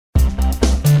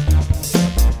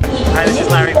Hi, this is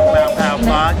Larry from Pow Pow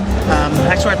Blog.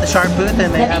 Actually, we're at the Sharp booth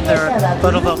and they have their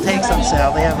photovoltaics on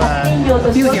sale. They have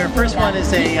a few here. First one is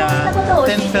a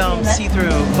thin film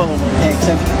see-through photovoltaic.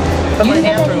 So put my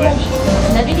hand through it.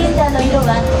 I've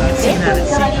seen that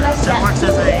it's see-through. So it works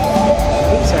as a,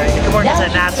 it can work as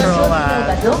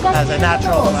a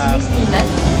natural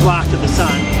block to the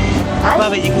sun.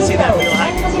 Above it you can see that we'll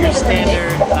have your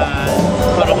standard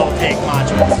photovoltaic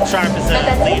modules. Sharp is a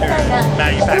leader in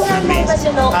manufacturing these.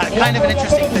 Kind of an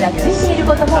interesting thing is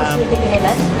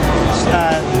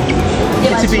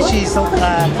Mitsubishi's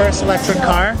first electric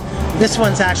car. This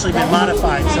one's actually been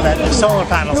modified so that the solar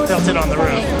panels built in on the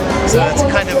roof. So that's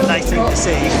kind of a nice thing to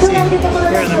see. You can see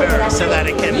here in the mirror so that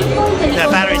the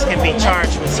batteries can be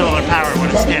charged with solar power when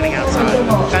it's standing outside.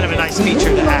 Kind of a nice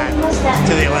feature to add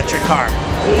to the electric car.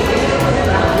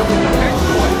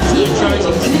 They're charging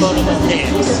with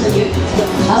photovoltaics.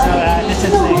 So this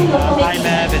is the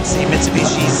IMEV. It's the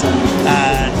Mitsubishi's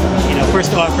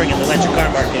first offering in the electric car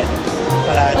market.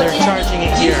 But they're charging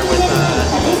it here with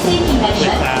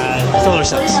solar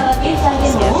cells. So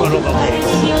photovoltaics.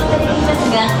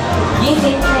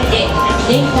 2009年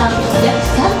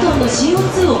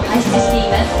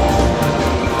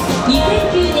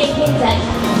現在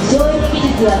省エネ技術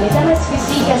は目覚ましく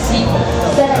進化し